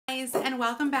guys, and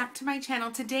welcome back to my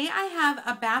channel. Today I have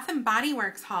a Bath & Body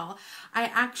Works haul. I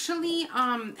actually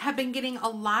have been getting a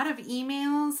lot of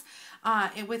emails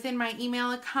within my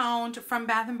email account from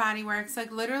Bath & Body Works.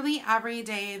 Like literally every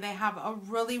day they have a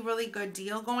really good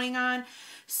deal going on.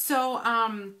 So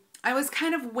I was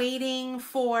kind of waiting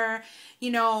for,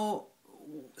 you know,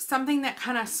 something that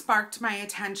kind of sparked my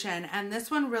attention, and this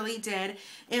one really did.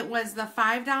 It was the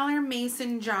 $5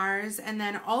 mason jars, and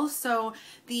then also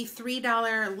the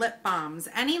 $3 lip balms.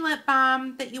 Any lip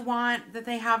balm that you want that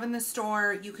they have in the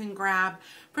store you can grab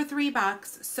for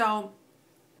 $3. So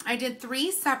I did 3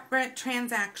 separate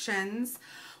transactions,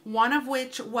 one of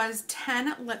which was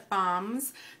 10 lip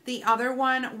balms, the other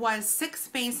one was 6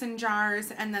 mason jars,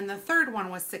 and then the third one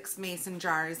was 6 mason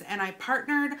jars. And I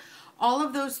partnered all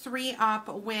of those 3 up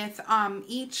with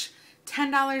each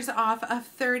 $10 off of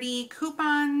 30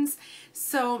 coupons.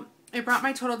 So it brought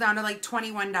my total down to like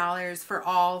 $21 for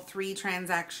all 3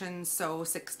 transactions, so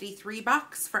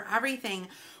 $63 for everything,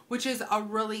 which is a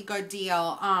really good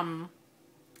deal.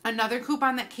 Another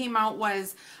coupon that came out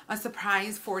was a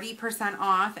surprise 40%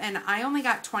 off, and I only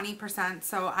got 20%,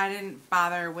 so I didn't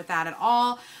bother with that at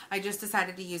all. I just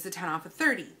decided to use the 10 off of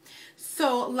 30.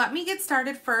 So let me get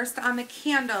started first on the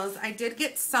candles. I did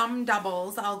get some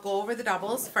doubles. I'll go over the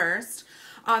doubles first.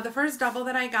 The first double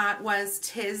that I got was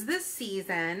 'Tis the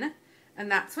Season,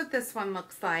 and that's what this one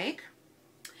looks like.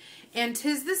 And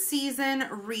 'Tis the Season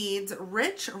reads,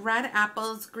 rich red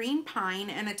apples, green pine,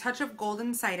 and a touch of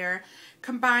golden cider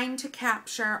combined to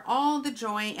capture all the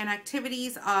joy and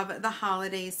activities of the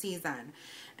holiday season.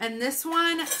 And this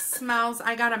one smells,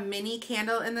 I got a mini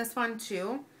candle in this one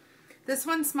too. This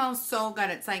one smells so good.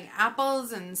 It's like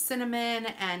apples and cinnamon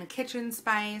and kitchen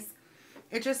spice.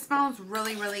 It just smells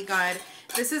really good.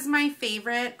 This is my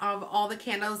favorite of all the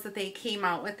candles that they came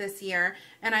out with this year.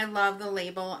 And I love the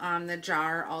label on the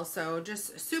jar also.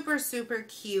 Just super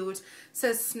cute. It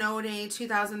says Snow Day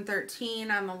 2013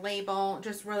 on the label.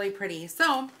 Just really pretty.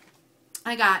 So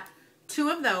I got 2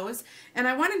 of those. And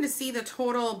I wanted to see the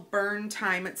total burn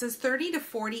time. It says 30 to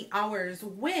 40 hours,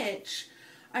 which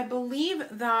I believe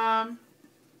the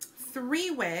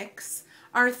 3 wicks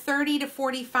are 30 to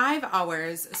 45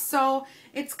 hours. So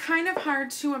it's kind of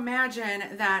hard to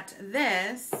imagine that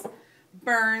this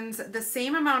burns the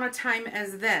same amount of time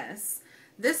as this.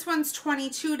 This one's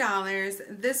 $22.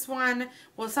 This one,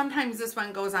 well, sometimes this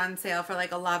one goes on sale for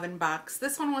like $11.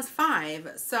 This one was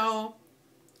 $5. So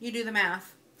you do the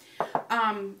math.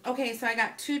 Okay, so I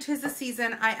got 2 'Tis the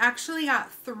Season. I actually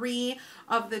got 3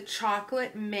 of the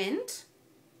chocolate mint.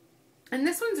 And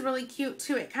this one's really cute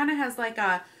too. It kind of has like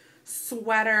a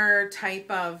sweater type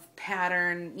of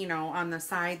pattern, you know, on the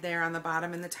side there, on the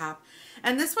bottom and the top.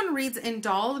 And this one reads,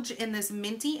 indulge in this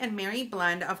minty and merry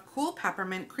blend of cool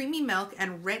peppermint, creamy milk,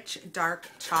 and rich dark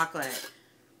chocolate.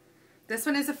 This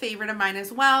one is a favorite of mine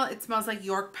as well. It smells like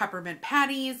York peppermint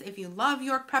patties. If you love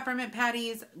York peppermint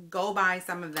patties, go buy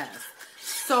some of this.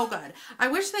 So good. I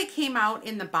wish they came out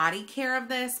in the body care of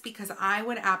this because I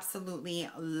would absolutely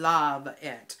love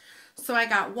it. So I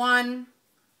got 1,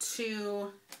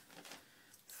 2,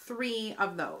 3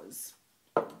 of those.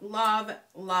 Love,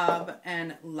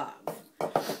 and love.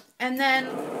 And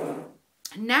then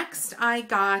next I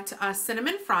got a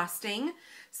cinnamon frosting.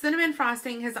 Cinnamon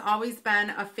frosting has always been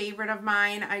a favorite of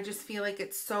mine. I just feel like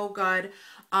it's so good.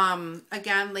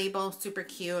 Again, label super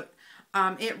cute.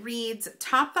 It reads,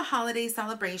 top the holiday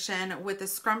celebration with the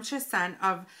scrumptious scent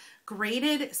of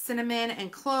grated cinnamon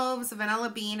and cloves, vanilla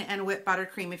bean, and whipped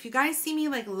buttercream. If you guys see me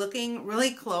like looking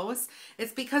really close,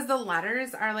 it's because the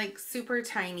letters are like super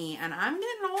tiny and I'm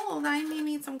getting old. I may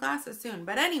need some glasses soon.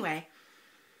 But anyway,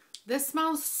 this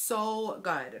smells so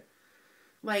good.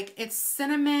 Like it's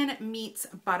cinnamon meets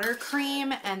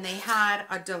buttercream, and they had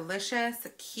a delicious,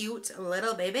 cute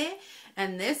little baby.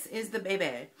 And this is the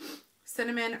baby.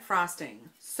 Cinnamon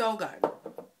frosting. So good.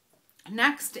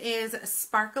 Next is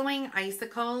sparkling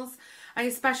icicles. I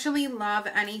especially love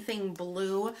anything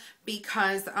blue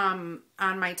because on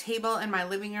my table in my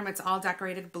living room, it's all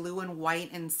decorated blue and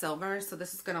white and silver. So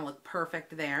this is going to look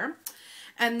perfect there.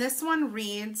 And this one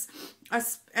reads,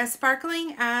 as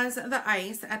sparkling as the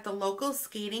ice at the local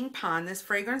skating pond, this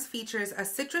fragrance features a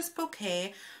citrus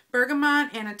bouquet,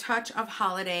 bergamot, and a touch of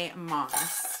holiday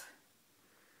moss.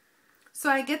 So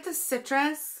I get the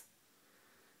citrus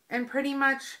and pretty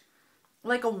much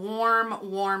like a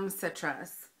warm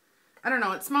citrus. I don't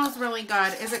know. It smells really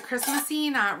good. Is it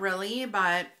Christmassy? Not really,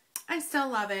 but I still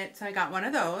love it. So I got one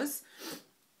of those.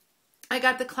 I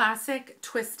got the classic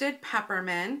Twisted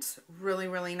Peppermint.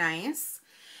 Really nice.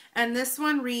 And this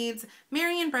one reads,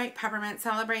 merry and bright peppermint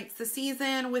celebrates the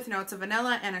season with notes of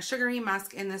vanilla and a sugary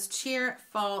musk in this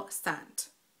cheerful scent.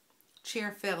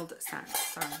 cheer-filled scent,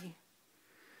 sorry.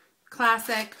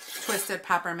 Classic Twisted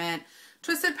Peppermint.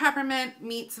 Twisted Peppermint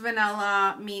meets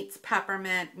vanilla, meets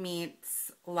peppermint,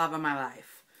 meets love of my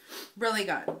life. Really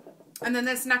good. And then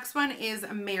this next one is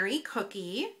Merry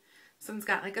Cookie. This one's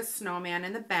got like a snowman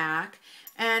in the back.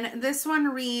 And this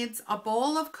one reads, a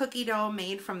bowl of cookie dough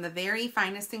made from the very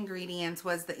finest ingredients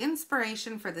was the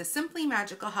inspiration for the simply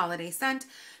magical holiday scent,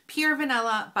 pure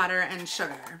vanilla, butter, and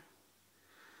sugar.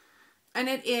 And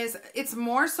it's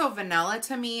more so vanilla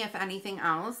to me, if anything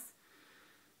else.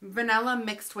 Vanilla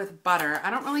mixed with butter. I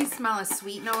don't really smell a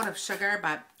sweet note of sugar,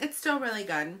 but it's still really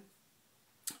good.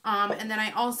 And then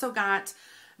I also got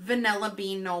Vanilla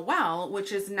Bean Noel,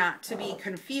 which is not to be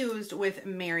confused with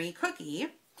Merry Cookie.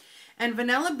 And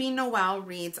Vanilla Bean Noel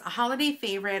reads, a holiday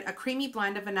favorite, a creamy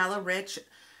blend of vanilla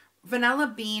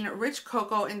bean, rich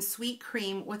cocoa, and sweet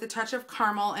cream with a touch of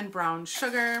caramel and brown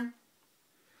sugar.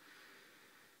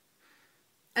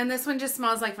 And this one just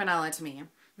smells like vanilla to me.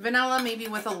 Vanilla maybe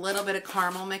with a little bit of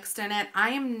caramel mixed in it.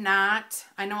 I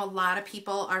know a lot of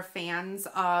people are fans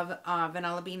of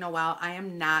Vanilla Bean Noel. I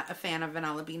am not a fan of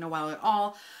Vanilla Bean Noel at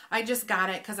all. I just got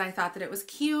it because I thought that it was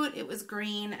cute, it was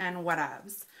green, and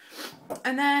whatevs.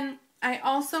 And then I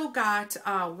also got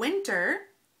Winter.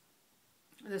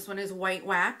 This one is white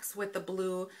wax with the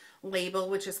blue label,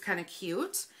 which is kind of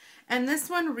cute. And this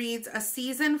one reads, a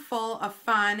season full of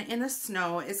fun in the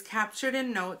snow is captured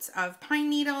in notes of pine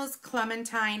needles,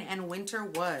 clementine, and winter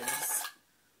woods.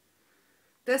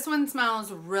 This one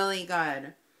smells really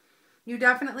good. You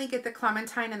definitely get the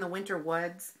clementine and the winter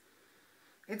woods.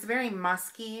 It's very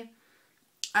musky.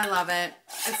 I love it.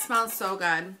 It smells so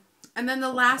good. And then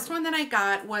the last one that I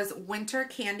got was Winter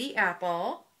Candy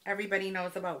Apple. Everybody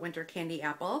knows about Winter Candy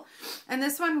Apple. And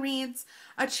this one reads,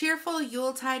 a cheerful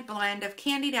Yuletide blend of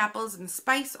candied apples and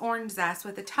spice orange zest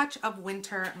with a touch of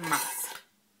winter musk.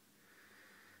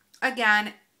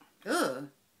 Again,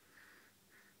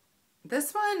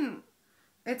 this one,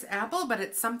 it's apple, but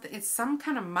it's some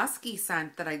kind of musky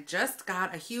scent that I just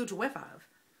got a huge whiff of.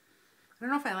 I don't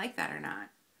know if I like that or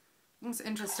not. It's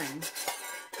interesting.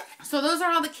 So those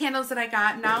are all the candles that I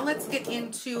got. Now let's get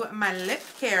into my lip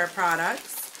care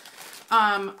products.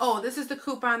 This is the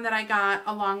coupon that I got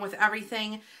along with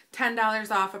everything.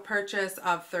 $10 off a purchase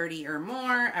of 30 or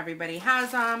more. Everybody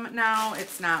has them now.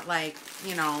 It's not like,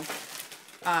 you know,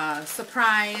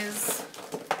 surprise.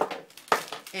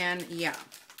 And yeah.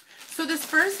 So this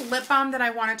first lip balm that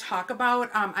I want to talk about,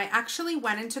 I actually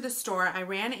went into the store. I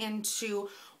ran into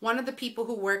one of the people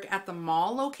who work at the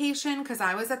mall location because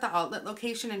I was at the outlet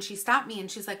location, and she stopped me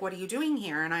and she's like, what are you doing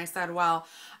here? And I said, well,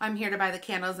 I'm here to buy the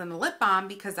candles and the lip balm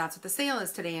because that's what the sale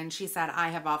is today. And she said, I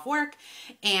have off work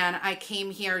and I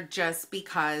came here just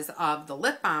because of the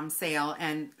lip balm sale.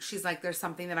 And she's like, there's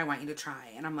something that I want you to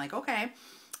try. And I'm like, okay.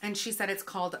 And she said, it's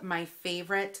called My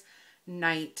Favorite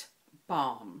Night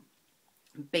Balm.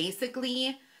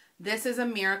 Basically, this is a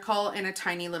miracle in a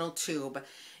tiny little tube.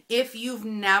 If you've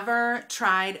never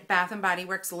tried Bath & Body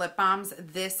Works lip balms,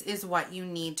 this is what you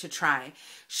need to try.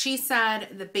 She said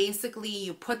that basically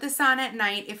you put this on at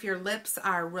night if your lips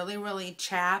are really, really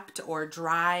chapped or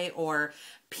dry or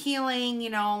peeling, you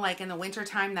know, like in the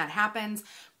wintertime that happens.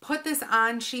 Put this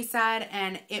on, she said,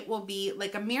 and it will be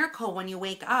like a miracle when you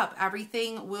wake up.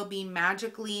 Everything will be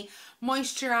magically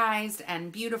moisturized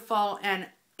and beautiful, and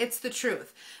it's the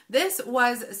truth. This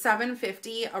was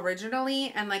 $7.50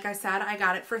 originally, and like I said, I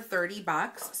got it for 30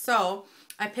 bucks. So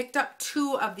I picked up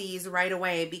 2 of these right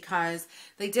away because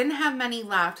they didn't have many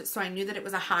left, so I knew that it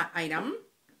was a hot item.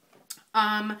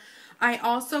 I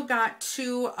also got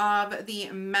 2 of the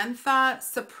Mentha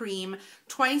Supreme,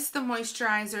 twice the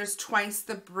moisturizers, twice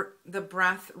the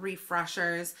breath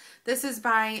refreshers. This is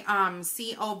by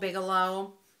C.O.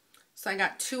 Bigelow. So I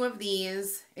got 2 of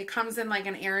these. It comes in like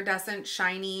an iridescent,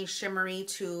 shiny, shimmery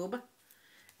tube.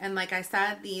 And like I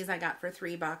said, these I got for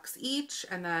 3 bucks each,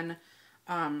 and then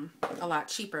a lot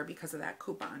cheaper because of that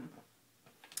coupon.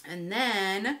 And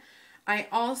then I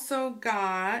also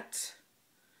got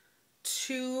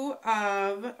 2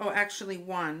 of the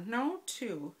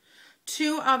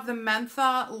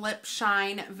Mentha Lip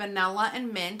Shine Vanilla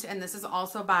and Mint, and this is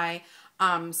also by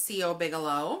C.O.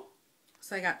 Bigelow.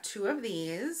 So I got 2 of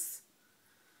these.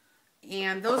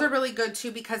 And those are really good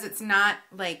too because it's not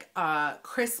like a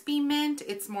crispy mint.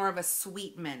 It's more of a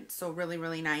sweet mint. So really,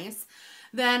 really nice.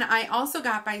 Then I also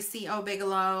got by C.O.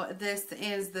 Bigelow. This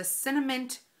is the Cinnamon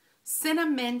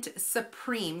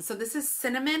Supreme. So this is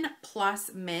cinnamon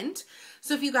plus mint.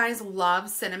 So if you guys love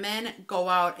cinnamon, go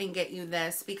out and get you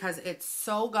this because it's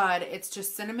so good. It's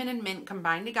just cinnamon and mint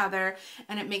combined together,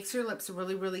 and it makes your lips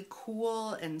really, really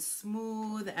cool and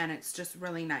smooth, and it's just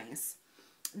really nice.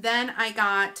 Then I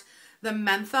got the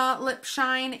Mentha Lip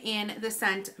Shine in the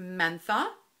scent Mentha.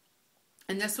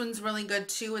 And this one's really good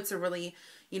too. It's a really,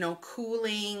 you know,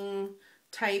 cooling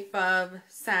type of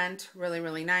scent. Really,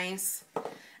 really nice.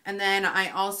 And then I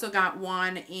also got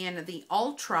one in the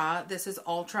Ultra. This is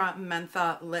Ultra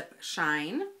Mentha Lip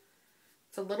Shine.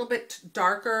 It's a little bit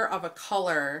darker of a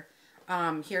color.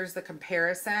 Here's the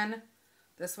comparison.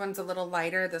 This one's a little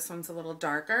lighter. This one's a little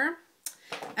darker.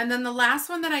 And then the last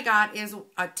one that I got is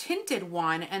a tinted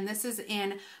one. And this is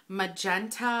in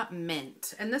Magenta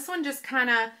Mint. And this one just kind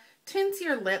of tints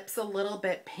your lips a little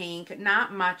bit pink,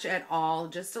 not much at all,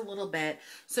 just a little bit.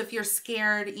 So if you're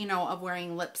scared, you know, of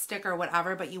wearing lipstick or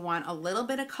whatever, but you want a little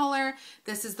bit of color,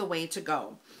 this is the way to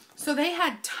go. So they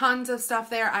had tons of stuff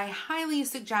there. I highly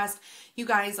suggest you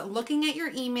guys looking at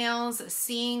your emails,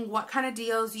 seeing what kind of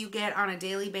deals you get on a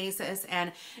daily basis.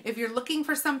 And if you're looking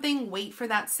for something, wait for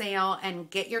that sale and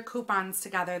get your coupons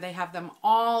together. They have them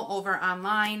all over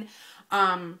online.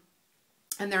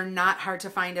 And they're not hard to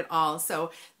find at all.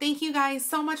 So thank you guys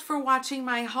so much for watching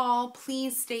my haul.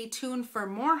 Please stay tuned for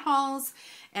more hauls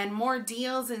and more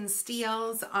deals and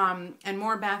steals and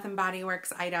more Bath & Body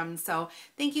Works items. So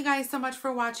thank you guys so much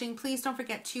for watching. Please don't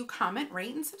forget to comment,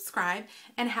 rate, and subscribe.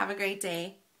 And have a great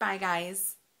day. Bye,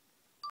 guys.